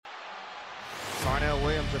Darnell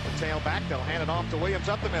Williams at the tailback. They'll hand it off to Williams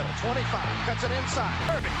up the middle. 25, cuts it inside.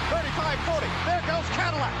 30, 35, 40. There goes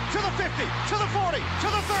Cadillac to the 50, to the 40, to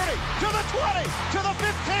the 30, to the 20, to the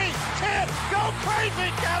 15, 10. Go crazy,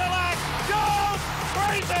 Cadillac! Go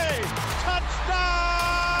crazy! Touchdown!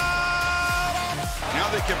 Now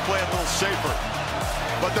they can play a little safer,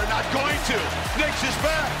 but they're not going to. Nix is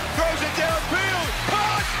back, throws it downfield.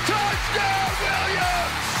 Caught! Touchdown,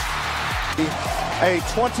 Williams! A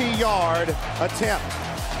 20-yard attempt.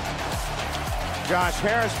 Josh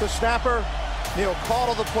Harris, the snapper. He'll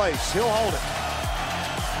call to the place. He'll hold it.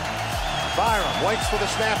 Byram waits for the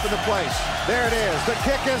snap in the place. There it is. The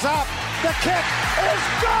kick is up. The kick is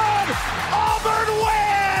good. Auburn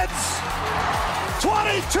wins.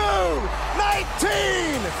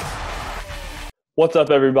 22-19. What's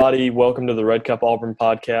up, everybody? Welcome to the Red Cup Auburn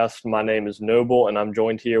podcast. My name is Noble, and I'm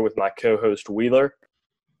joined here with my co-host Wheeler.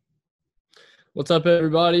 What's up,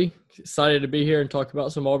 everybody? Excited to be here and talk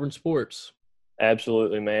about some Auburn sports.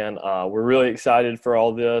 Absolutely, man. We're really excited for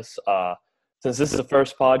all this. Since this is the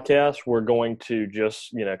first podcast, we're going to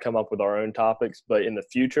just, come up with our own topics. But in the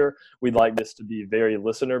future, we'd like this to be very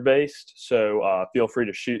listener-based. So feel free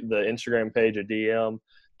to shoot the Instagram page a DM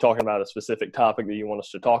talking about a specific topic that you want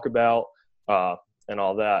us to talk about and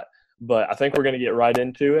all that. But I think we're going to get right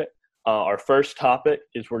into it. Our first topic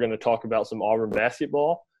is we're going to talk about some Auburn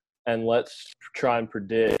basketball. And let's try and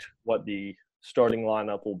predict what the starting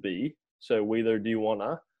lineup will be. So, Wheeler, do you want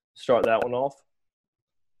to start that one off?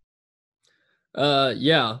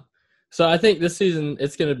 Yeah. So, I think this season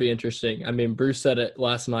it's going to be interesting. I mean, Bruce said it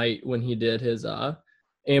last night when he did his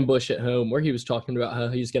ambush at home where he was talking about how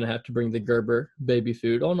he's going to have to bring the Gerber baby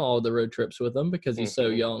food on all the road trips with him because he's so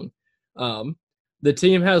young. The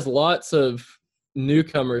team has lots of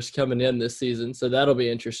newcomers coming in this season, so that'll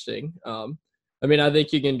be interesting. I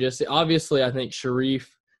think you can just – obviously, I think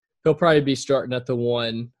Sharif, he'll probably be starting at the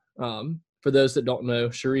one. For those that don't know,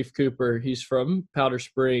 Sharif Cooper, he's from Powder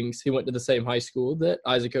Springs. He went to the same high school that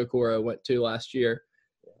Isaac Okoro went to last year.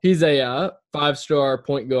 He's a five-star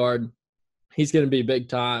point guard. He's going to be big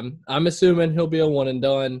time. I'm assuming he'll be a one and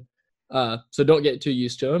done, so don't get too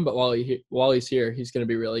used to him. But while he's here, he's going to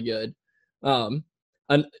be really good.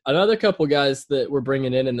 Another couple guys that we're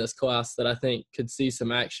bringing in this class that I think could see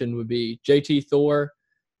some action would be JT Thor.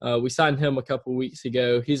 We signed him a couple weeks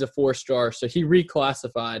ago. He's a 4-star, so he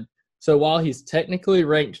reclassified. So while he's technically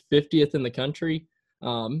ranked 50th in the country,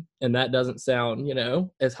 and that doesn't sound,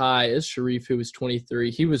 as high as Sharif, who was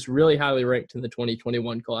 23, he was really highly ranked in the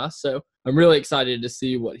 2021 class. So I'm really excited to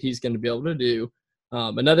see what he's going to be able to do.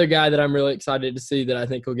 Another guy that I'm really excited to see that I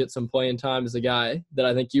think will get some playing time is a guy that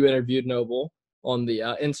I think you interviewed, Noble, on the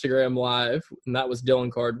Instagram Live, and that was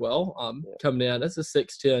Dylan Cardwell coming in as a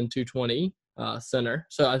 6'10", 220 center.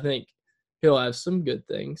 So I think he'll have some good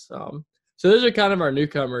things. So those are kind of our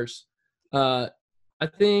newcomers. I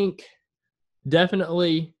think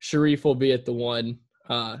definitely Sharif will be at the one.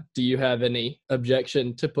 Do you have any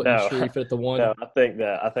objection to putting Sharif at the one? No, I think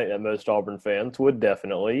that most Auburn fans would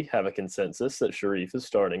definitely have a consensus that Sharif is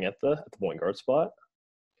starting at the point guard spot.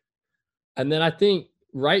 And then I think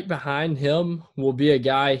right behind him will be a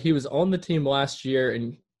guy, he was on the team last year,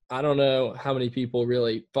 and I don't know how many people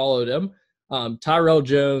really followed him. Tyrell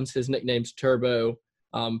Jones, his nickname's Turbo.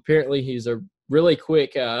 Apparently he's a really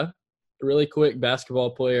quick basketball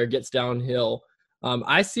player, gets downhill.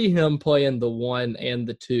 I see him playing the 1 and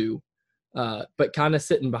the 2, but kind of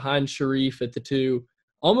sitting behind Sharif at the 2,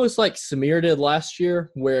 almost like Samir did last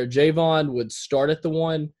year, where Javon would start at the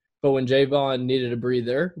 1, but when Javon needed a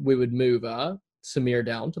breather, we would move Samir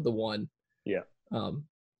down to the 1. Yeah.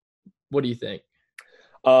 What do you think?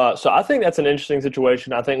 So I think that's an interesting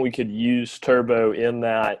situation. I think we could use Turbo in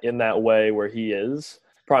that way where he is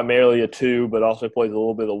primarily a 2, but also plays a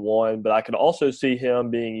little bit of 1. But I could also see him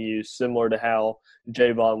being used similar to how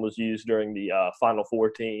Javon was used during the Final Four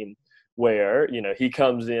team, where he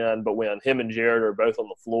comes in, but when him and Jared are both on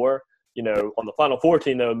the floor, on the Final Four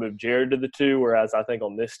team they would move Jared to the 2, whereas I think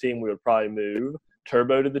on this team we would probably move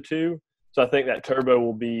Turbo to the 2. So I think that Turbo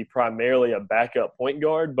will be primarily a backup point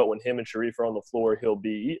guard, but when him and Sharif are on the floor, he'll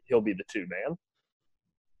be the 2-man.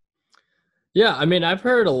 Yeah, I've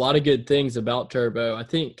heard a lot of good things about Turbo. I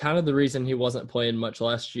think kind of the reason he wasn't playing much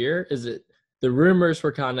last year is that the rumors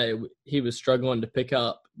were he was struggling to pick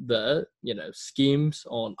up the, schemes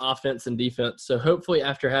on offense and defense. So hopefully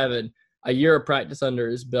after having a year of practice under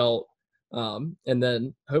his belt, and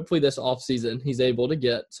then hopefully this offseason he's able to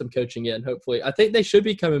get some coaching in. Hopefully, I think they should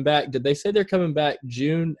be coming back. Did they say they're coming back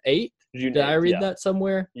June 8th? Did I read that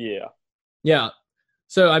somewhere? Yeah. Yeah.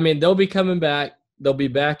 So, they'll be coming back. They'll be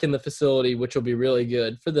back in the facility, which will be really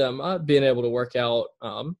good for them, being able to work out.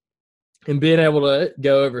 and being able to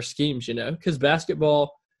go over schemes, because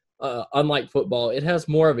basketball, unlike football, it has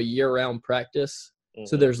more of a year-round practice. Mm-hmm.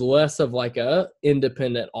 So there's less of like a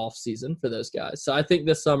independent off season for those guys. So I think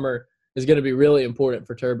this summer is going to be really important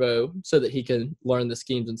for Turbo so that he can learn the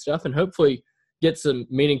schemes and stuff and hopefully get some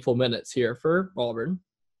meaningful minutes here for Auburn.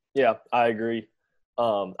 Yeah, I agree.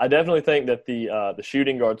 I definitely think that the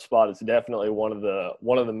shooting guard spot is definitely one of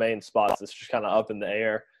the main spots that's just kind of up in the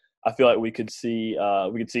air. I feel like we could see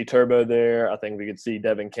Turbo there. I think we could see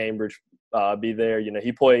Devin Cambridge be there.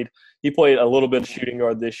 He played a little bit of shooting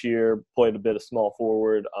guard this year, played a bit of small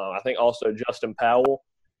forward. I think also Justin Powell.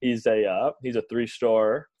 He's a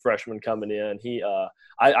 3-star freshman coming in.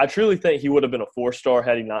 I truly think he would have been a 4-star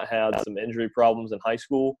had he not had some injury problems in high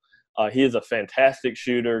school. He is a fantastic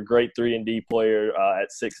shooter, great 3-and-D player at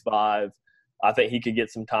 6'5". I think he could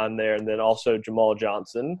get some time there. And then also Jamal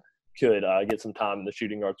Johnson could get some time in the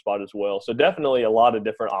shooting guard spot as well. So definitely a lot of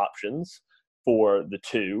different options for the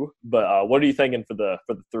two. But what are you thinking for the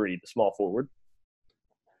 3, the small forward?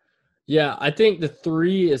 Yeah, I think the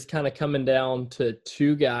 3 is kind of coming down to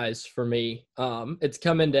 2 guys for me. It's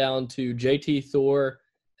coming down to JT Thor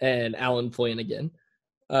and Alan Flanagan.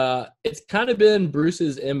 It's kind of been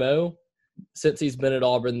Bruce's MO since he's been at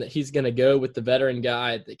Auburn that he's going to go with the veteran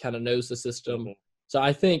guy that kind of knows the system. Mm-hmm. So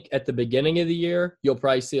I think at the beginning of the year, you'll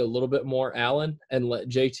probably see a little bit more Allen and let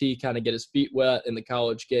JT kind of get his feet wet in the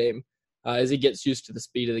college game as he gets used to the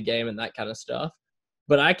speed of the game and that kind of stuff.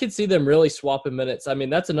 But I could see them really swapping minutes. I mean,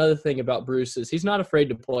 that's another thing about Bruce is he's not afraid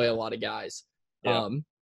to play a lot of guys. Yeah.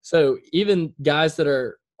 So even guys that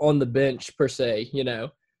are on the bench per se,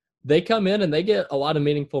 they come in and they get a lot of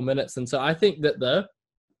meaningful minutes. And so I think that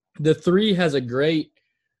the 3 has a great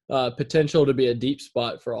potential to be a deep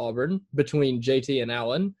spot for Auburn between JT and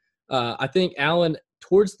Allen. I think Allen,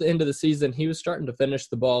 towards the end of the season, he was starting to finish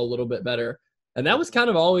the ball a little bit better. And that was kind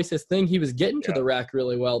of always his thing. He was getting to the rack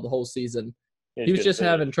really well the whole season. He was just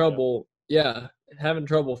having trouble, having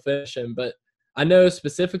trouble finishing. But I know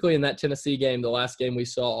specifically in that Tennessee game, the last game we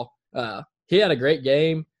saw, he had a great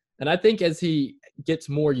game. And I think as he gets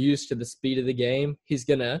more used to the speed of the game, he's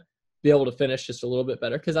going to be able to finish just a little bit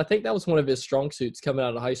better. Because I think that was one of his strong suits coming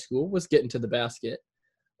out of high school was getting to the basket.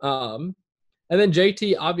 And then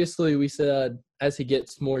JT, obviously, we said as he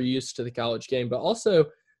gets more used to the college game, but also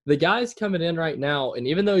the guy's coming in right now, and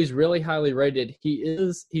even though he's really highly rated,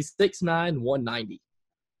 he's 6'9", 190.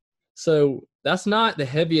 So that's not the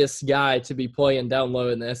heaviest guy to be playing down low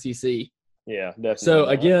in the SEC. Yeah, definitely. So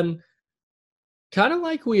again, kind of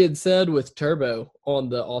like we had said with Turbo on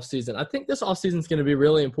the offseason, I think this offseason is going to be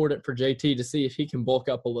really important for JT to see if he can bulk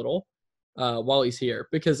up a little while he's here.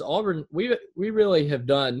 Because Auburn, we really have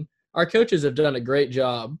done – our coaches have done a great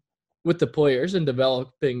job with the players and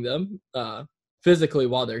developing them physically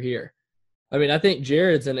while they're here. I mean, I think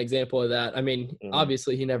Jared's an example of that. I mean,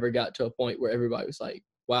 obviously he never got to a point where everybody was like,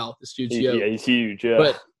 wow, this dude's yoked. Yeah, he's huge,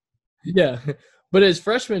 yeah. But his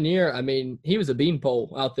freshman year, I mean, he was a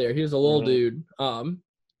beanpole out there. He was a little dude.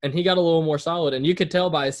 And he got a little more solid. And you could tell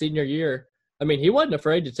by his senior year, I mean, he wasn't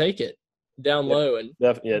afraid to take it down low and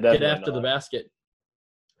get after the basket.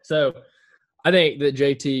 So I think that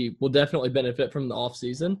JT will definitely benefit from the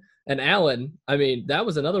offseason. And Allen, I mean, that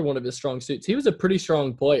was another one of his strong suits. He was a pretty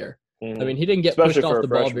strong player. I mean, he didn't get pushed off the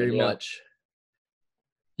ball very much.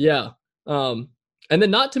 Yeah. And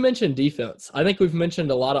then not to mention defense. I think we've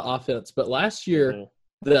mentioned a lot of offense, but last year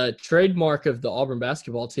the trademark of the Auburn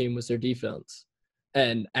basketball team was their defense.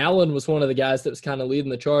 And Allen was one of the guys that was kind of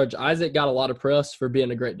leading the charge. Isaac got a lot of press for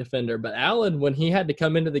being a great defender, but Allen, when he had to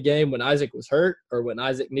come into the game when Isaac was hurt or when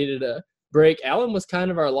Isaac needed a break, Allen was kind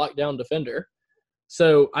of our lockdown defender.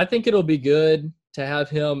 So I think it'll be good to have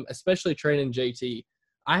him, especially training JT.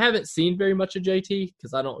 I haven't seen very much of JT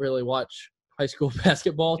because I don't really watch high school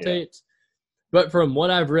basketball tapes. But from what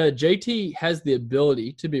I've read, JT has the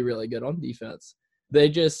ability to be really good on defense.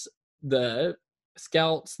 The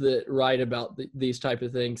scouts that write about these type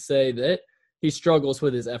of things say that he struggles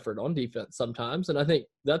with his effort on defense sometimes. And I think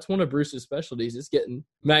that's one of Bruce's specialties is getting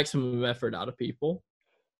maximum effort out of people.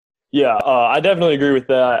 Yeah, I definitely agree with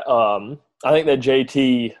that. I think that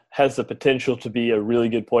JT has the potential to be a really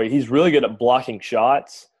good player. He's really good at blocking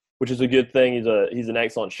shots, which is a good thing. He's an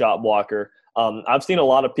excellent shot blocker. I've seen a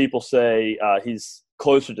lot of people say he's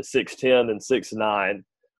closer to 6'10" than 6'9",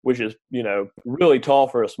 which is, really tall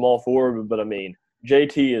for a small forward. But, I mean,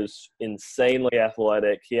 JT is insanely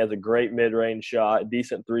athletic. He has a great mid-range shot,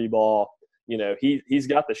 decent three ball. He's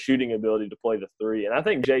got the shooting ability to play the 3. And I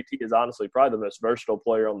think JT is honestly probably the most versatile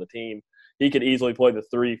player on the team. He could easily play the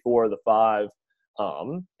 3, 4, the 5.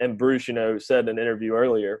 And Bruce, said in an interview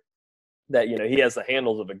earlier that, he has the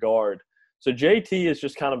handles of a guard. So JT is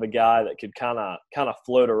just kind of a guy that could kind of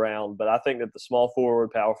float around, but I think that the small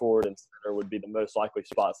forward, power forward, and center would be the most likely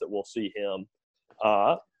spots that we'll see him.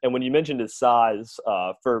 And when you mentioned his size,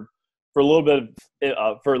 for a little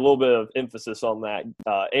bit of emphasis on that,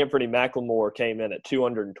 Anthony McLemore came in at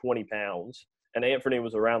 220 pounds, and Anthony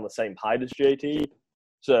was around the same height as JT.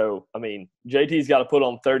 So, I mean, JT's got to put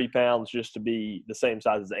on 30 pounds just to be the same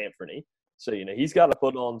size as Anthony. So, he's got to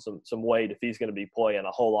put on some weight if he's going to be playing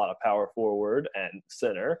a whole lot of power forward and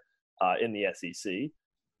center in the SEC.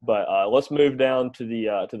 But let's move down to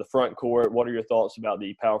the front court. What are your thoughts about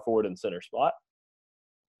the power forward and center spot?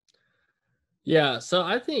 Yeah, so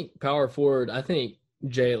I think power forward, I think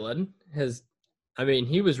Jalen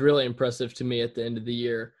he was really impressive to me at the end of the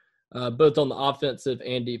year, both on the offensive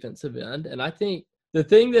and defensive end. And I think the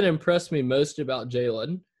thing that impressed me most about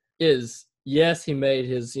Jalen is, yes, he made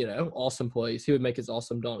his, awesome plays. He would make his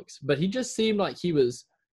awesome dunks. But he just seemed like he was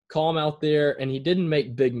calm out there, and he didn't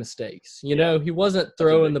make big mistakes. He wasn't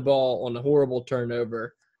throwing the ball on a horrible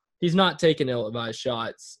turnover. He's not taking ill-advised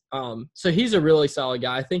shots. So he's a really solid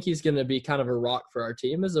guy. I think he's going to be kind of a rock for our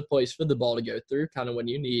team as a place for the ball to go through, kind of when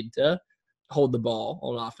you need to hold the ball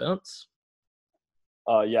on offense.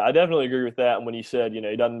 Yeah, I definitely agree with that. And when you said,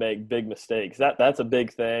 he doesn't make big mistakes, that's a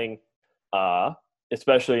big thing,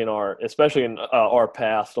 especially in our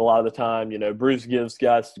past. A lot of the time, Bruce gives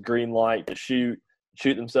guys the green light to shoot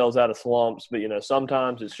themselves out of slumps. But,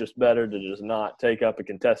 sometimes it's just better to just not take up a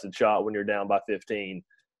contested shot when you're down by 15.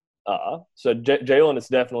 So Jalen is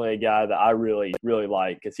definitely a guy that I really, really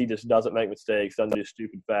like because he just doesn't make mistakes, doesn't do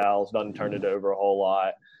stupid fouls, doesn't turn it over a whole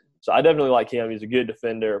lot. So I definitely like him. He's a good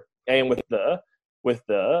defender. And with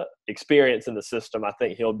the experience in the system, I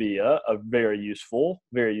think he'll be a very useful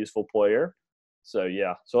player. So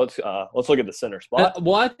yeah. So let's look at the center spot.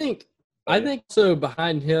 I think so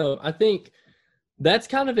behind him, I think that's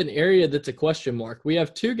kind of an area that's a question mark. We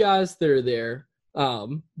have two guys that are there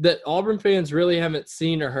that Auburn fans really haven't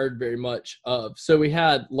seen or heard very much of. So we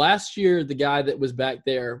had last year, the guy that was back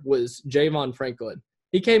there was Javon Franklin.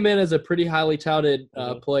 He came in as a pretty highly touted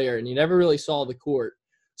player, and he never really saw the court.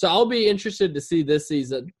 So I'll be interested to see this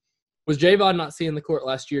season. Was Javon not seeing the court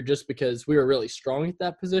last year just because we were really strong at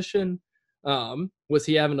that position? Was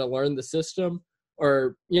he having to learn the system?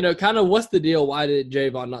 Or, kind of what's the deal? Why did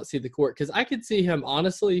Javon not see the court? Because I could see him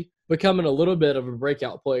honestly becoming a little bit of a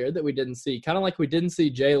breakout player that we didn't see. Kind of like we didn't see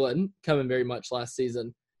Jalen coming very much last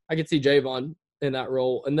season. I could see Javon in that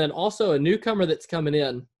role. And then also a newcomer that's coming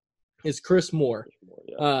in is Chris Moore.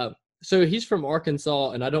 So he's from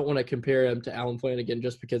Arkansas, and I don't want to compare him to Allen Flanigan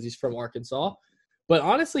just because he's from Arkansas. But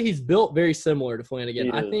honestly, he's built very similar to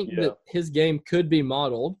Flanigan. I think that his game could be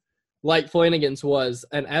modeled like Flanigan's was.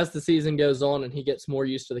 And as the season goes on and he gets more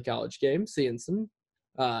used to the college game, seeing some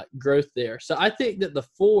growth there. So I think that the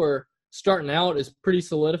four starting out is pretty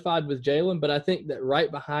solidified with Jalen, but I think that right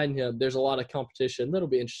behind him, there's a lot of competition. That'll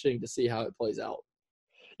be interesting to see how it plays out.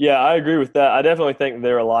 Yeah, I agree with that. I definitely think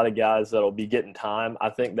there are a lot of guys that'll be getting time. I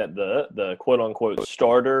think that the quote-unquote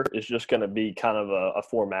starter is just going to be kind of a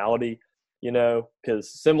formality, because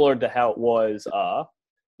similar to how it was,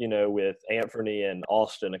 with Anthony and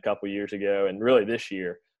Austin a couple years ago and really this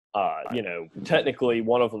year, technically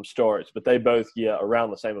one of them starts, but they both get around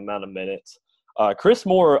the same amount of minutes. Chris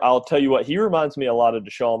Moore, I'll tell you what, he reminds me a lot of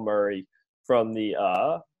Deshaun Murray from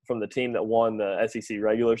the team that won the SEC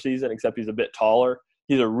regular season, except he's a bit taller.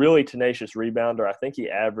 He's a really tenacious rebounder. I think he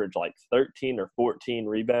averaged like 13 or 14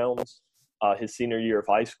 rebounds his senior year of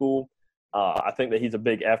high school. I think that he's a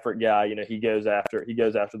big effort guy. He goes after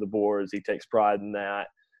the boards. He takes pride in that.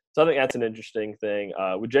 So I think that's an interesting thing.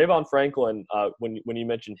 With Javon Franklin, when you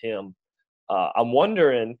mentioned him, I'm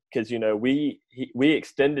wondering because we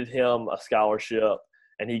extended him a scholarship,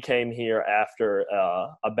 and he came here after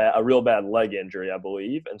a real bad leg injury, I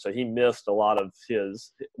believe, and so he missed a lot of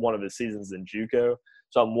one of his seasons in JUCO.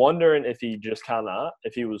 So I'm wondering if he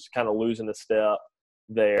was kind of losing a step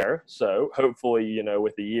there. So hopefully,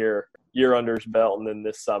 with the year under his belt, and then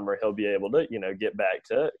this summer he'll be able to, get back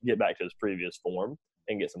to his previous form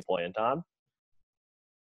and get some playing time.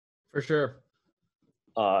 For sure.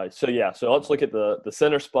 So let's look at the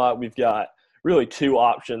center spot. We've got really two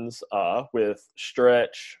options with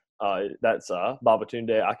Stretch. That's Babatunde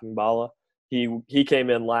Akingbala. He came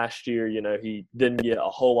in last year. He didn't get a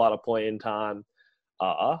whole lot of playing time,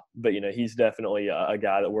 but he's definitely a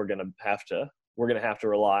guy that we're gonna have to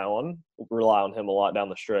rely on him a lot down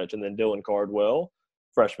the stretch. And then Dylan Cardwell,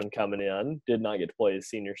 freshman coming in, did not get to play his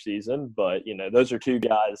senior season, but those are two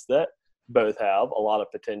guys that both have a lot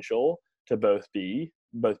of potential to both be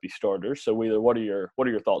starters. So what are your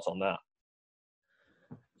thoughts on that?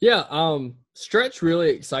 Yeah, Stretch really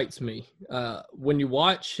excites me. When you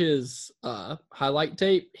watch his highlight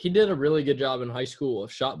tape, he did a really good job in high school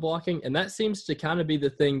of shot blocking, and that seems to kind of be the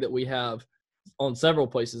thing that we have on several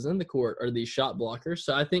places in the court are these shot blockers.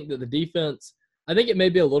 So I think that the defense, I think it may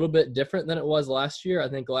be a little bit different than it was last year. I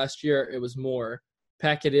think last year it was more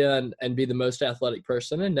pack it in and be the most athletic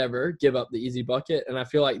person and never give up the easy bucket. And I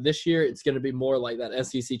feel like this year it's going to be more like that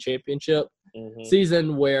SEC championship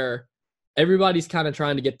season where everybody's kind of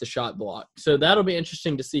trying to get the shot block. So that'll be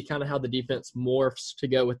interesting to see kind of how the defense morphs to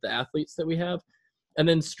go with the athletes that we have. And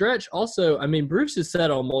then Stretch also, I mean, Bruce has said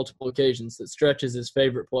on multiple occasions that Stretch is his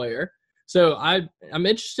favorite player. So I'm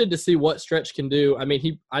interested to see what Stretch can do. I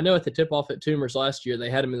mean, I know at the tip-off at Toomers last year, they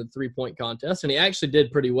had him in the three-point contest, and he actually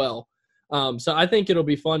did pretty well. So I think it'll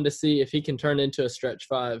be fun to see if he can turn into a stretch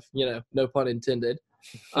five, no pun intended,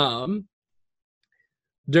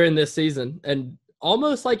 during this season. And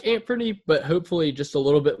almost like Anthony, but hopefully just a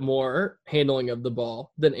little bit more handling of the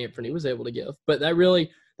ball than Anthony was able to give. But that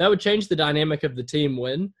would change the dynamic of the team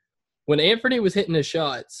when Anthony was hitting his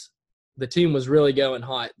shots, the team was really going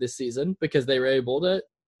hot this season because they were able to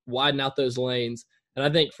widen out those lanes. And I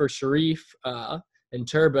think for Sharif and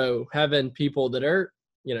Turbo, having people that are,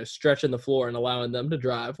 stretching the floor and allowing them to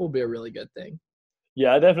drive will be a really good thing.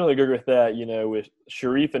 Yeah, I definitely agree with that. With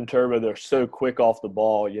Sharif and Turbo, they're so quick off the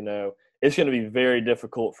ball, it's going to be very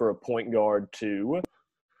difficult for a point guard to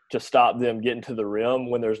stop them getting to the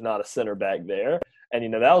rim when there's not a center back there.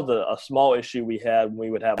 And, that was a small issue we had when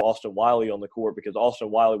we would have Austin Wiley on the court because Austin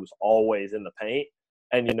Wiley was always in the paint.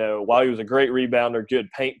 And, while he was a great rebounder, good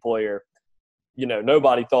paint player,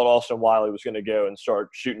 nobody thought Austin Wiley was going to go and start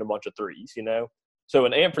shooting a bunch of threes, So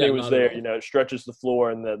when Anthony was there, it stretches the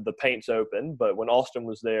floor and the paint's open. But when Austin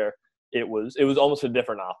was there, it was almost a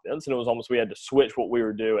different offense. And it was almost we had to switch what we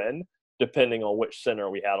were doing depending on which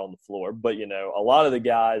center we had on the floor. But, a lot of the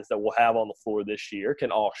guys that we'll have on the floor this year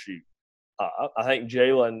can all shoot. I think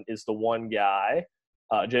Jalen is the one guy,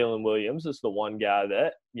 Jalen Williams is the one guy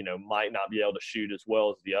that, might not be able to shoot as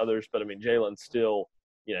well as the others. But, Jalen's still,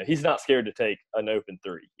 he's not scared to take an open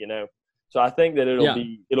three, So I think that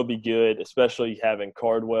it'll be good, especially having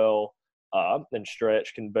Cardwell and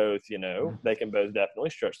Stretch can both, they can both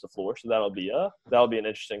definitely stretch the floor. So that'll be an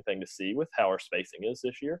interesting thing to see with how our spacing is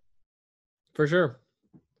this year. For sure.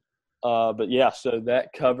 But yeah, so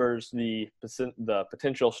that covers the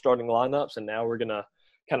potential starting lineups, and now we're gonna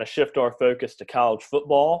kind of shift our focus to college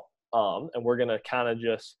football, and we're gonna kind of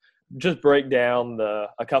just break down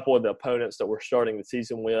a couple of the opponents that we're starting the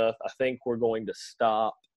season with. I think we're going to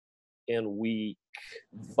stop in week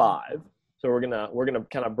 5, so we're gonna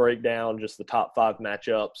kind of break down just the top 5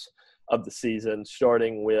 matchups of the season,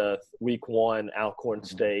 starting with week 1, Alcorn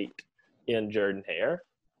State in Jordan-Hare.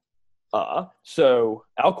 So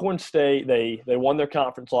Alcorn State, they won their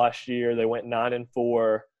conference last year. They went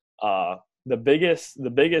 9-4. The biggest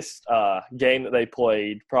game that they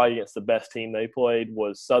played, probably against the best team they played,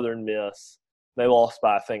 was Southern Miss. They lost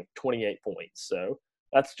by, I think, 28 points. So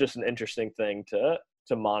that's just an interesting thing to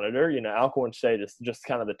monitor. Alcorn State is just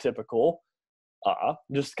kind of the typical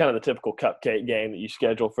cupcake game that you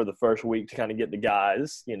schedule for the first week to kind of get the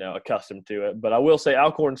guys, accustomed to it. But I will say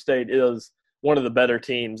Alcorn State is one of the better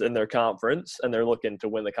teams in their conference, and they're looking to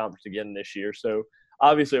win the conference again this year. So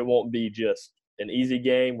obviously it won't be just an easy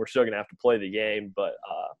game. We're still going to have to play the game, but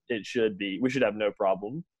we should have no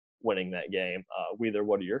problem winning that game. Wheeler,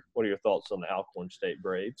 what are your thoughts on the Alcorn State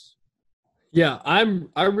Braves? Yeah,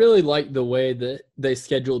 I really like the way that they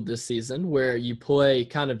scheduled this season, where you play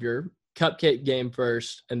kind of your cupcake game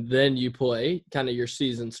first, and then you play kind of your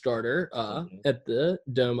season starter at the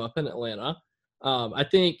Dome up in Atlanta. I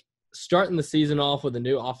think starting the season off with a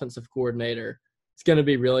new offensive coordinator, it's going to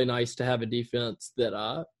be really nice to have a defense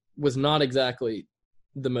that was not exactly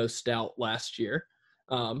the most stout last year.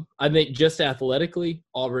 I think just athletically,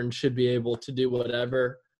 Auburn should be able to do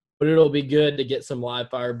whatever, but it'll be good to get some live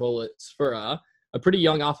fire bullets for a pretty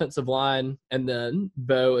young offensive line, and then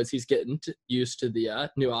Bo as he's getting used to the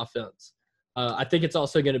new offense. I think it's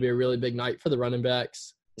also going to be a really big night for the running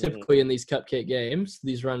backs. Typically in these cupcake games,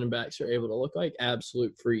 these running backs are able to look like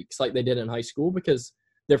absolute freaks like they did in high school because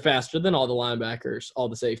they're faster than all the linebackers, all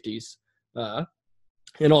the safeties,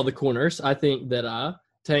 and all the corners. I think that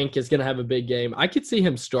Tank is going to have a big game. I could see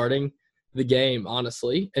him starting the game,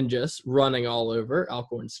 honestly, and just running all over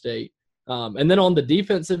Alcorn State. And then on the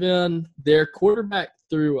defensive end, their quarterback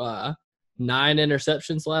threw 9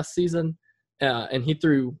 interceptions last season, and he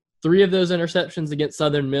threw 3 of those interceptions against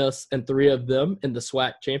Southern Miss and 3 of them in the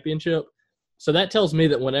SWAC championship. So that tells me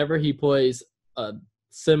that whenever he plays a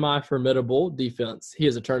semi-formidable defense, he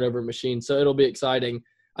is a turnover machine. So it'll be exciting.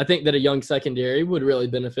 I think that a young secondary would really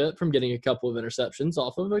benefit from getting a couple of interceptions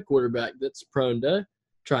off of a quarterback that's prone to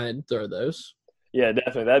try and throw those. Yeah,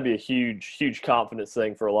 definitely. That'd be a huge, huge confidence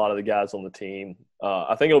thing for a lot of the guys on the team.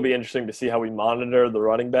 I think it'll be interesting to see how we monitor the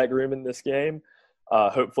running back room in this game.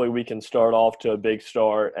 Hopefully we can start off to a big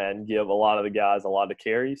start and give a lot of the guys a lot of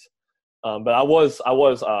carries. But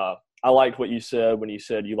I liked what you said when you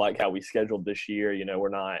said you like how we scheduled this year. You know, we're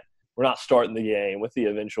not starting the game with the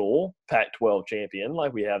eventual Pac-12 champion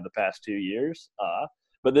like we have the past 2 years.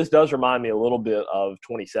 But this does remind me a little bit of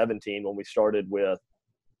 2017 when we started with,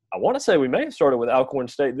 I want to say we may have started with Alcorn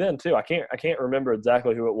State then too. I can't remember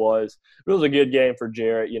exactly who it was. It was a good game for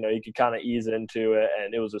Jarrett. You know, he could kind of ease into it,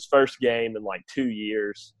 and it was his first game in like 2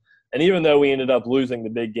 years. And even though we ended up losing the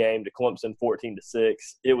big game to Clemson 14-6,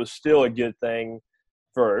 it was still a good thing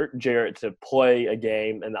for Jarrett to play a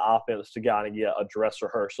game and the offense to kind of get a dress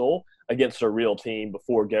rehearsal against a real team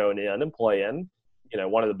before going in and playing, you know,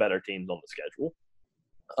 one of the better teams on the schedule.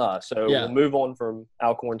 We'll move on from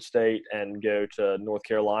Alcorn State and go to North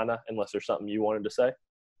Carolina, unless there's something you wanted to say.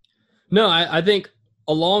 No, I think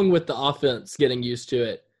along with the offense getting used to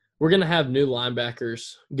it, we're going to have new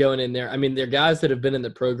linebackers going in there. I mean, they're guys that have been in the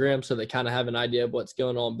program, so they kind of have an idea of what's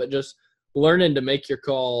going on, but just learning to make your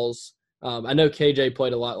calls. I know KJ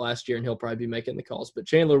played a lot last year, and he'll probably be making the calls, but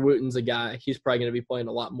Chandler Wooten's a guy. He's probably going to be playing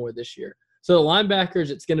a lot more this year. So the linebackers,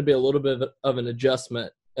 it's going to be a little bit of an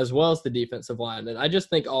adjustment, as well as the defensive line. And I just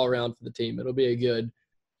think all around for the team, it'll be a good,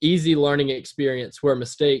 easy learning experience where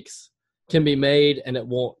mistakes can be made and it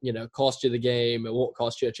won't, you know, cost you the game. It won't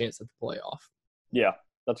cost you a chance at the playoff. Yeah,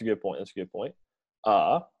 that's a good point.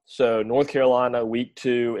 So North Carolina, week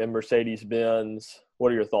 2 in Mercedes-Benz.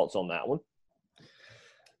 What are your thoughts on that one?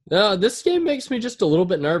 This game makes me just a little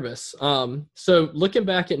bit nervous. So looking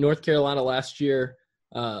back at North Carolina last year,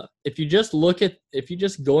 if you just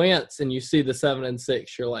glance and you see the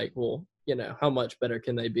 7-6, you're like, well, you know, how much better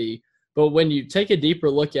can they be? But when you take a deeper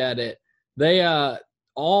look at it, they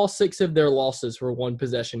all 6 of their losses were one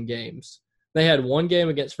possession games. They had one game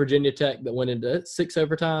against Virginia Tech that went into 6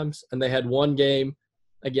 overtimes, and they had one game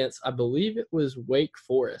against, I believe it was Wake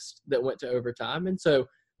Forest, that went to overtime. And so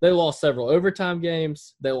they lost several overtime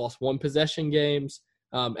games. They lost one possession games.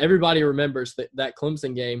 Everybody remembers that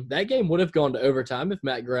Clemson game. That game would have gone to overtime if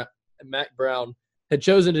Mack Brown had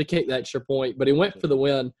chosen to kick that extra point, but he went for the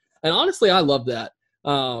win. And honestly, I love that.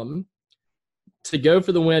 To go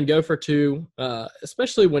for the win, go for 2,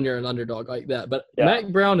 especially when you're an underdog like that. But yeah. Mack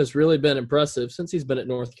Brown has really been impressive since he's been at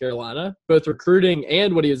North Carolina, both recruiting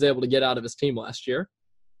and what he was able to get out of his team last year.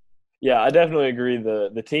 Yeah, I definitely agree.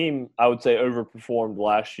 The team, I would say, overperformed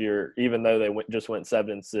last year, even though they just went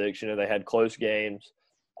 7-6. You know, they had close games.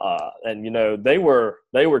 And, you know, they were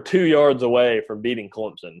 2 yards away from beating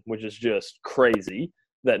Clemson, which is just crazy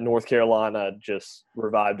that North Carolina just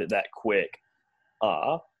revived it that quick.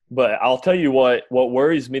 But I'll tell you what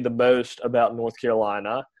worries me the most about North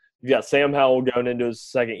Carolina. You've got Sam Howell going into his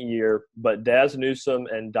second year, but Daz Newsome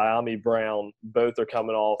and Dyami Brown both are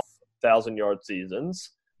coming off 1,000-yard seasons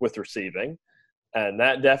with receiving. And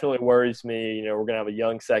that definitely worries me. You know, we're going to have a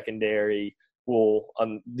young secondary.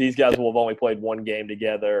 These guys will have only played one game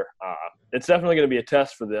together. It's definitely going to be a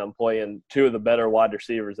test for them playing 2 of the better wide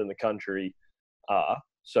receivers in the country.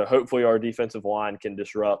 So hopefully our defensive line can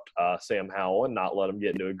disrupt Sam Howell and not let him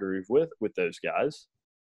get into a groove with those guys.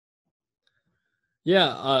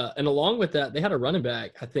 Yeah, and along with that, they had a running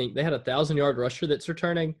back. I think they had a 1,000-yard rusher that's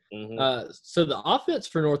returning. Mm-hmm. So the offense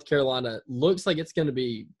for North Carolina looks like it's going to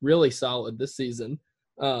be really solid this season.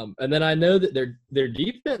 And then I know that their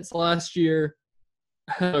defense last year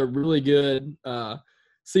had a really good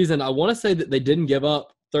season. I want to say that they didn't give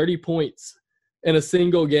up 30 points in a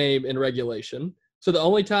single game in regulation. So the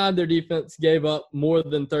only time their defense gave up more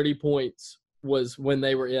than 30 points was when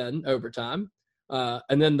they were in overtime.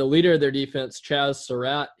 And then the leader of their defense, Chaz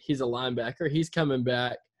Surratt, he's a linebacker. He's coming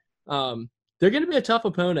back. They're going to be a tough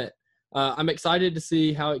opponent. I'm excited to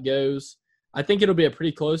see how it goes. I think it'll be a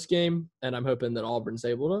pretty close game, and I'm hoping that Auburn's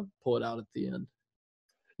able to pull it out at the end.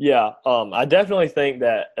 Yeah, I definitely think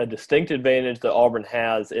that a distinct advantage that Auburn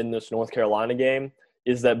has in this North Carolina game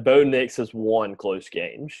is that Bo Nix has won close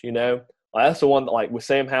games, you know. That's the one that, like, with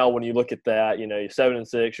Sam Howell, when you look at that, you know, you're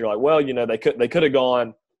 7-6, you're like, well, you know, they could have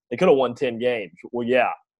won 10 games. Well,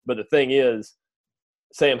 yeah, but the thing is,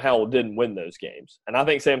 Sam Howell didn't win those games. And I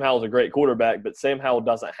think Sam Howell's a great quarterback, but Sam Howell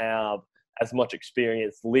doesn't have as much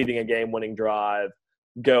experience leading a game-winning drive,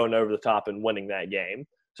 going over the top and winning that game.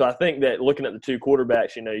 So I think that looking at the 2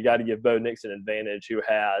 quarterbacks, you know, you got to give Bo Nix an advantage, who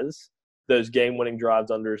has those game-winning drives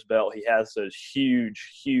under his belt. He has those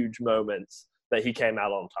huge, huge moments that he came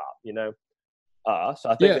out on top, you know? So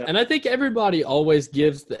I think and I think everybody always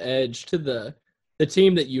gives the edge to the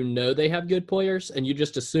team that they have good players, and you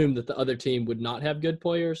just assume that the other team would not have good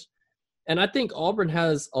players. And I think Auburn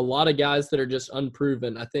has a lot of guys that are just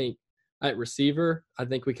unproven. I think at receiver, I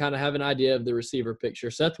think we kind of have an idea of the receiver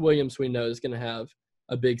picture. Seth Williams, we know, is going to have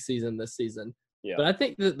a big season this season. Yeah. But I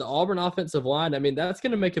think that the Auburn offensive line, I mean, that's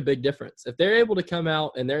going to make a big difference. If they're able to come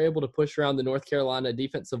out and they're able to push around the North Carolina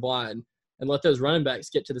defensive line and let those running backs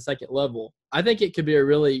get to the second level, I think it could be a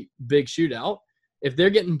really big shootout. If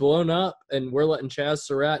they're getting blown up and we're letting Chaz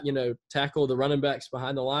Surratt, tackle the running backs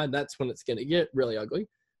behind the line, that's when it's going to get really ugly.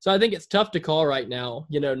 So I think it's tough to call right now,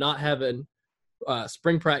 not having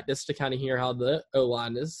spring practice to kind of hear how the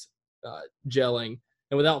O-line is gelling,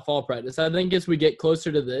 and without fall practice. I think as we get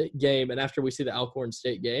closer to the game and after we see the Alcorn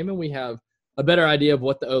State game and we have a better idea of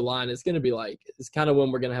what the O-line is going to be like, is kind of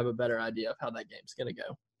when we're going to have a better idea of how that game's going to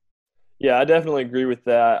go. Yeah, I definitely agree with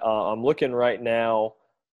that. I'm looking right now.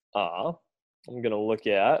 I'm going to look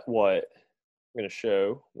at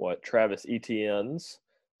show what Travis Etienne's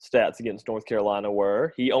stats against North Carolina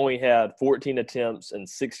were. He only had 14 attempts and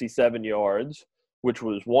 67 yards, which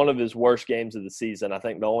was one of his worst games of the season. I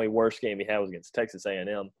think the only worst game he had was against Texas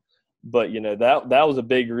A&M. But, that was a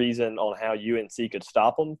big reason on how UNC could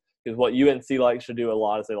stop them, because what UNC likes to do a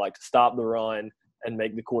lot is they like to stop the run and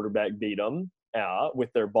make the quarterback beat them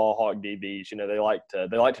with their ball hawk DBs. They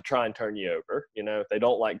like to try and turn you over. They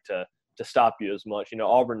don't like to stop you as much.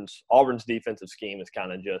 Auburn's defensive scheme is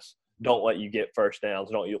kind of just don't let you get first downs,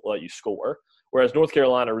 don't let you score. Whereas North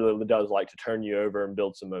Carolina really does like to turn you over and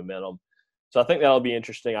build some momentum. So I think that'll be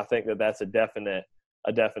interesting. I think that's a definite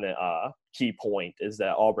key point, is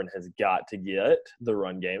that Auburn has got to get the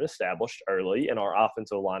run game established early, and our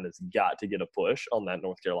offensive line has got to get a push on that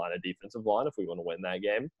North Carolina defensive line if we want to win that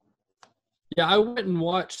game. Yeah, I went and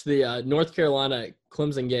watched the North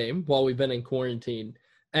Carolina-Clemson game while we've been in quarantine.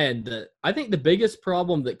 And I think the biggest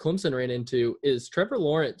problem that Clemson ran into is Trevor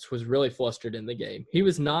Lawrence was really flustered in the game. He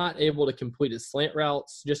was not able to complete his slant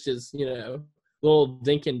routes, just his, little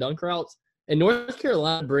dink and dunk routes. And North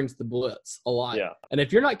Carolina brings the blitz a lot. Yeah. And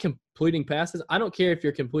if you're not completing passes, I don't care if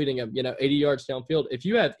you're completing them, 80 yards downfield. If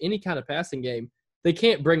you have any kind of passing game, they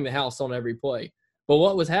can't bring the house on every play. But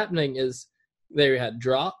what was happening is they had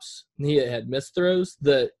drops. He had missed throws.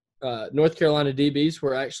 The North Carolina DBs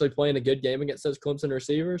were actually playing a good game against those Clemson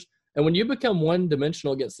receivers. And when you become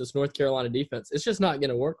one-dimensional against this North Carolina defense, it's just not going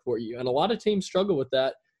to work for you. And a lot of teams struggle with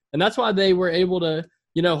that. And that's why they were able to,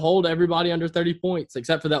 hold everybody under 30 points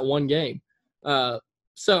except for that one game.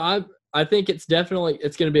 So I think it's going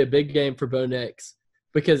to be a big game for Bo Nix,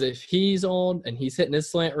 because if he's on and he's hitting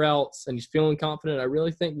his slant routes and he's feeling confident, I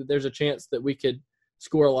really think that there's a chance that we could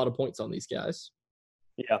score a lot of points on these guys.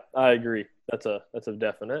 Yeah, I agree. That's a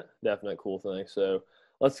definite cool thing. So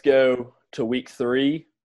let's go to week 3,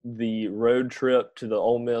 the road trip to the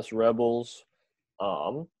Ole Miss Rebels.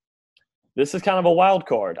 This is kind of a wild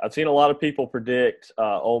card. I've seen a lot of people predict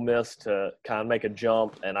Ole Miss to kind of make a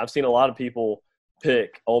jump, and I've seen a lot of people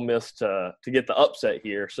pick Ole Miss to get the upset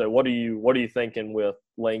here. So what are you thinking with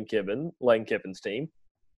Lane Kiffin's team?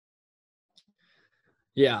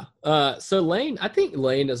 Yeah. So I think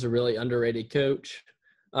Lane is a really underrated coach.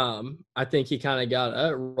 I think he kind of got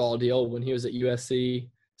a raw deal when he was at USC,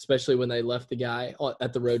 especially when they left the guy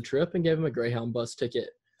at the road trip and gave him a Greyhound bus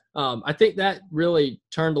ticket. I think that really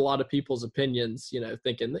turned a lot of people's opinions,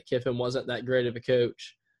 thinking that Kiffin wasn't that great of a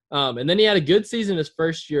coach. And then he had a good season his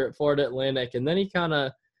first year at Florida Atlantic, and then he kind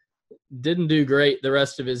of didn't do great the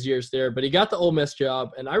rest of his years there. But he got the Ole Miss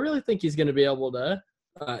job, and I really think he's going to be able to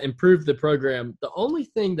improve the program. The only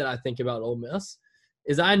thing that I think about Ole Miss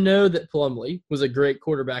is I know that Plumlee was a great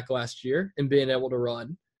quarterback last year and being able to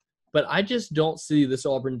run, but I just don't see this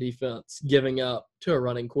Auburn defense giving up to a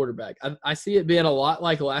running quarterback. I see it being a lot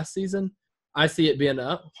like last season. I see it being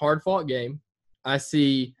a hard-fought game. I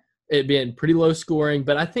see it being pretty low scoring,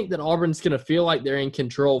 but I think that Auburn's going to feel like they're in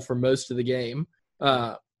control for most of the game,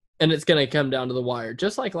 and it's going to come down to the wire,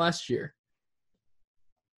 just like last year.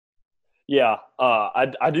 Yeah,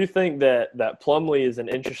 I do think that Plumlee is an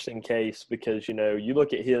interesting case because, you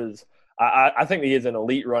look at his I think he has an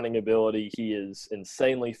elite running ability. He is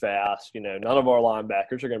insanely fast. None of our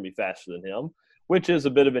linebackers are going to be faster than him, which is a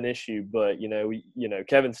bit of an issue. But,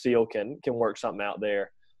 Kevin Steele can work something out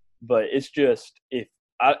there. But it's just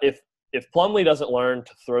if Plumlee doesn't learn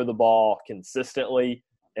to throw the ball consistently,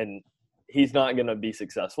 and he's not going to be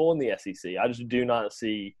successful in the SEC. I just do not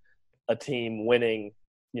see a team winning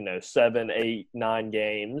 7, 8, 9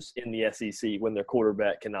 games in the SEC when their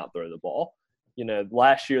quarterback cannot throw the ball.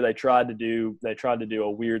 Last year they tried to do a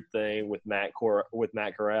weird thing with Matt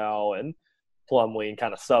Corral, and Plumlee and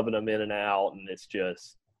kind of subbing him in and out, and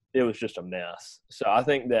it was just a mess. So I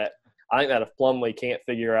think that if Plumlee can't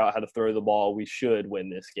figure out how to throw the ball, we should win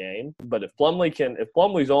this game. But if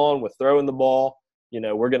Plumlee's on with throwing the ball,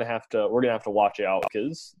 we're gonna have to watch out,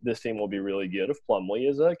 because this team will be really good if Plumlee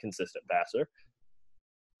is a consistent passer.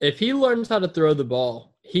 If he learns how to throw the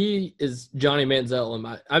ball, he is Johnny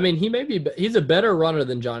Manziel. He's a better runner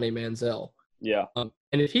than Johnny Manziel. Yeah. And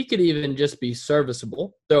if he could even just be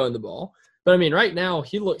serviceable throwing the ball, but right now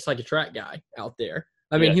he looks like a track guy out there.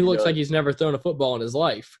 He looks like he's never thrown a football in his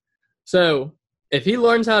life. So if he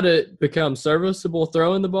learns how to become serviceable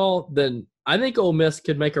throwing the ball, then I think Ole Miss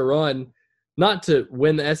could make a run, not to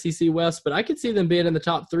win the SEC West, but I could see them being in the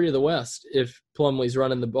top 3 of the West if Plumlee's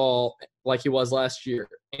running the ball like he was last year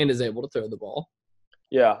and is able to throw the ball.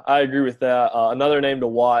 Yeah, I agree with that. Another name to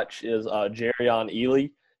watch is Jerion Ely.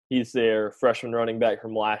 He's their freshman running back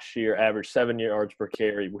from last year, averaged 7 yards per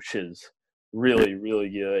carry, which is really, really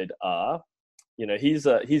good.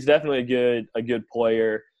 He's definitely a good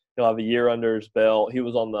player. He'll have a year under his belt. He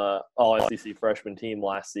was on the All-SEC freshman team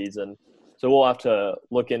last season, so we'll have to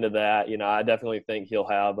look into that. I definitely think he'll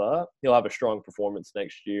have a strong performance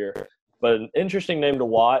next year. But an interesting name to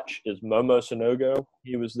watch is Momo Sanogo.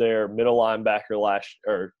 He was their middle linebacker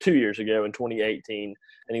 2 years ago in 2018,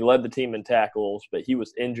 and he led the team in tackles, but he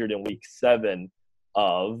was injured in week 7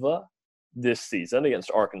 of this season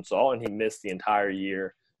against Arkansas, and he missed the entire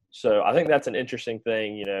year. So I think that's an interesting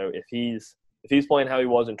thing. If he's playing how he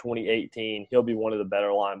was in 2018, he'll be one of the better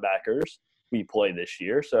linebackers we play this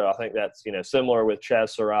year. So I think that's, similar with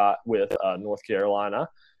Chaz Surratt with North Carolina.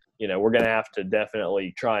 We're going to have to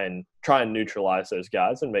definitely try and neutralize those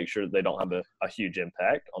guys and make sure that they don't have a huge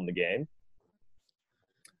impact on the game.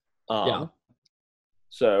 Yeah.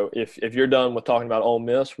 So if you're done with talking about Ole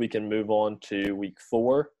Miss, we can move on to week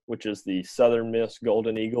 4, which is the Southern Miss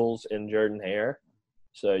Golden Eagles in Jordan-Hare.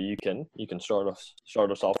 So you can start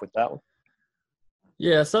us off with that one.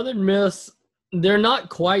 Yeah, Southern Miss, they're not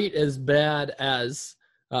quite as bad as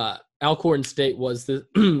Alcorn State was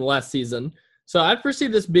last season. So I foresee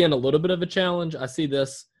this being a little bit of a challenge. I feel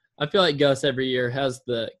like Gus every year has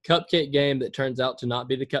the cupcake game that turns out to not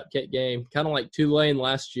be the cupcake game, kind of like Tulane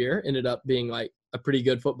last year ended up being like a pretty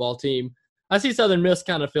good football team. I see Southern Miss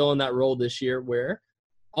kind of filling that role this year where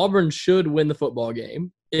Auburn should win the football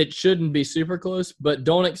game. It shouldn't be super close, but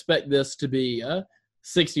don't expect this to be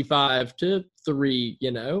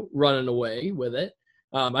 65-3, running away with it.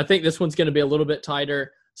 I think this one's going to be a little bit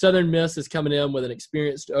tighter. Southern Miss is coming in with an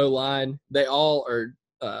experienced O-line. They all are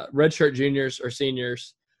redshirt juniors or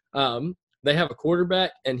seniors. They have a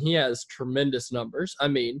quarterback, and he has tremendous numbers.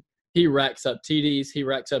 He racks up TDs, he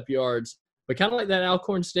racks up yards. But kind of like that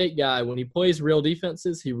Alcorn State guy, when he plays real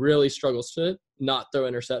defenses, he really struggles to not throw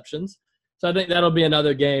interceptions. So I think that'll be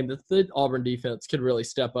another game that the Auburn defense could really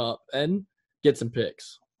step up and get some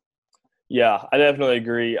picks. Yeah, I definitely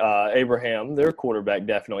agree. Abraham, their quarterback,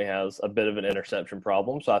 definitely has a bit of an interception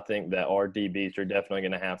problem. So I think that our DBs are definitely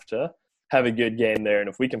going to have a good game there. And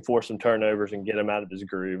if we can force some turnovers and get him out of his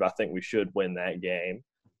groove, I think we should win that game,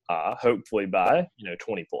 hopefully by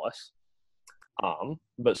 20 plus.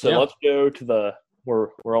 Let's go to we're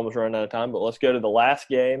almost running out of time, but let's go to the last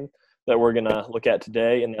game that we're going to look at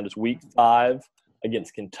today, and that is week 5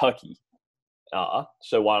 against Kentucky.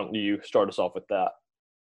 So why don't you start us off with that?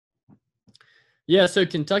 Yeah, so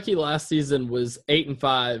Kentucky last season was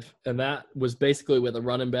 8-5, and that was basically with a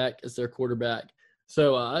running back as their quarterback.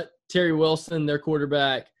 So Terry Wilson, their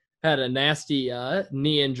quarterback, had a nasty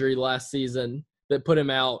knee injury last season that put him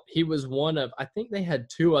out. He was one of, I think they had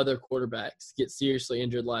 2 other quarterbacks get seriously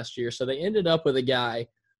injured last year. So they ended up with a guy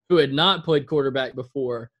who had not played quarterback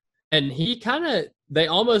before. And they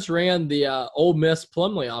almost ran the Ole Miss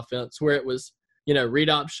Plumlee offense where it was, read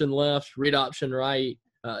option left, read option right,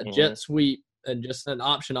 jet sweep, and just an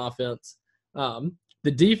option offense.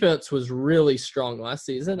 The defense was really strong last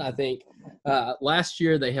season. I think last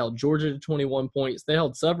year they held Georgia to 21 points. They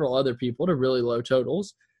held several other people to really low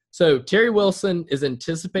totals. So Terry Wilson is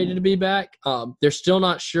anticipated to be back. They're still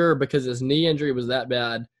not sure because his knee injury was that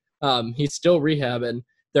bad. He's still rehabbing.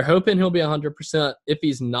 They're hoping he'll be 100%. If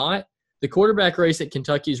he's not, the quarterback race at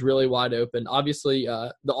Kentucky is really wide open. Obviously,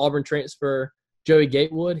 the Auburn transfer, Joey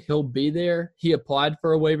Gatewood, he'll be there. He applied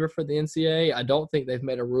for a waiver for the NCAA. I don't think they've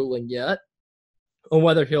made a ruling yet on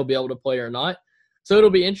whether he'll be able to play or not. So it'll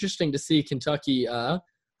be interesting to see Kentucky. I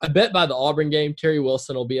bet by the Auburn game, Terry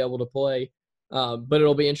Wilson will be able to play. But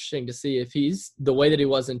it'll be interesting to see if he's the way that he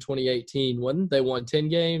was in 2018 when they won 10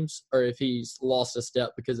 games or if he's lost a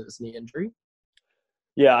step because of his knee injury.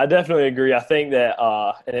 Yeah, I definitely agree. I think that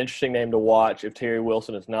an interesting name to watch if Terry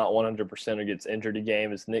Wilson is not 100% or gets injured a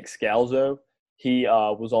game is Nick Scalzo. He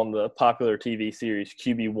was on the popular TV series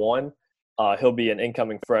QB1. He'll be an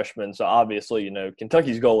incoming freshman. So obviously,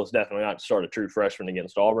 Kentucky's goal is definitely not to start a true freshman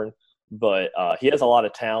against Auburn, but he has a lot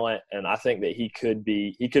of talent, and I think that he could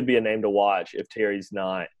be a name to watch if Terry's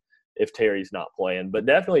not playing. But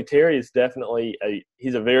definitely,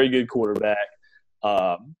 he's a very good quarterback.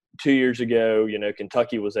 2 years ago,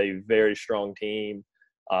 Kentucky was a very strong team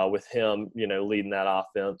with him, leading that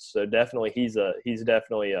offense. So definitely, he's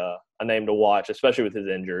definitely a name to watch, especially with his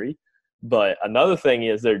injury. But another thing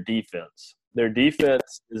is their defense. Their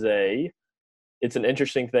defense it's an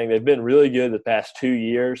interesting thing. They've been really good the past 2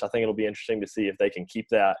 years. I think it'll be interesting to see if they can keep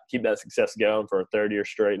that success going for a third year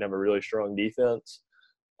straight and have a really strong defense.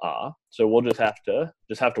 So we'll just have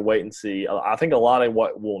to wait and see. I think a lot of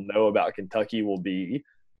what we'll know about Kentucky will be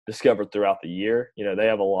discovered throughout the year. They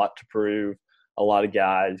have a lot to prove, a lot of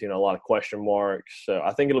guys, a lot of question marks. So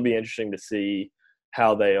I think it'll be interesting to see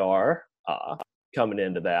how they are coming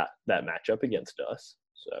into that matchup against us.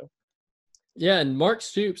 So. Yeah, and Mark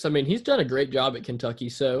Stoops, he's done a great job at Kentucky.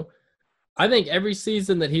 So I think every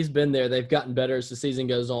season that he's been there, they've gotten better as the season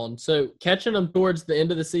goes on. So catching them towards the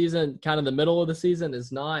end of the season, kind of the middle of the season,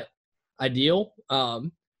 is not ideal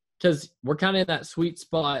because we're kind of in that sweet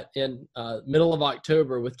spot in middle of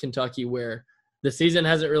October with Kentucky where the season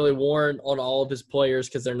hasn't really worn on all of his players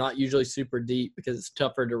because they're not usually super deep because it's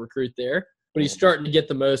tougher to recruit there. But he's starting to get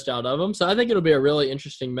the most out of them. So I think it'll be a really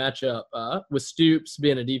interesting matchup with Stoops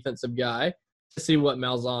being a defensive guy to see what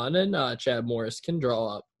Malzahn and Chad Morris can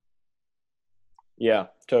draw up. Yeah,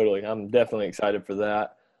 totally. I'm definitely excited for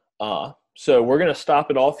that. So we're going to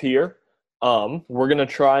stop it off here. We're going to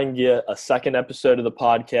try and get a second episode of the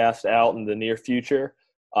podcast out in the near future.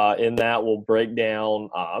 In that, we'll break down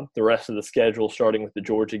the rest of the schedule, starting with the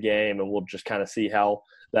Georgia game, and we'll just kind of see how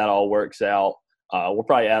that all works out. We'll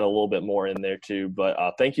probably add a little bit more in there too. But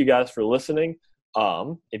thank you guys for listening.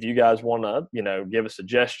 If you guys want to, give us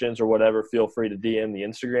suggestions or whatever, feel free to DM the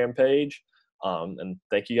Instagram page. And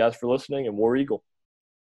thank you guys for listening, and War Eagle.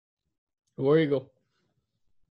 War Eagle.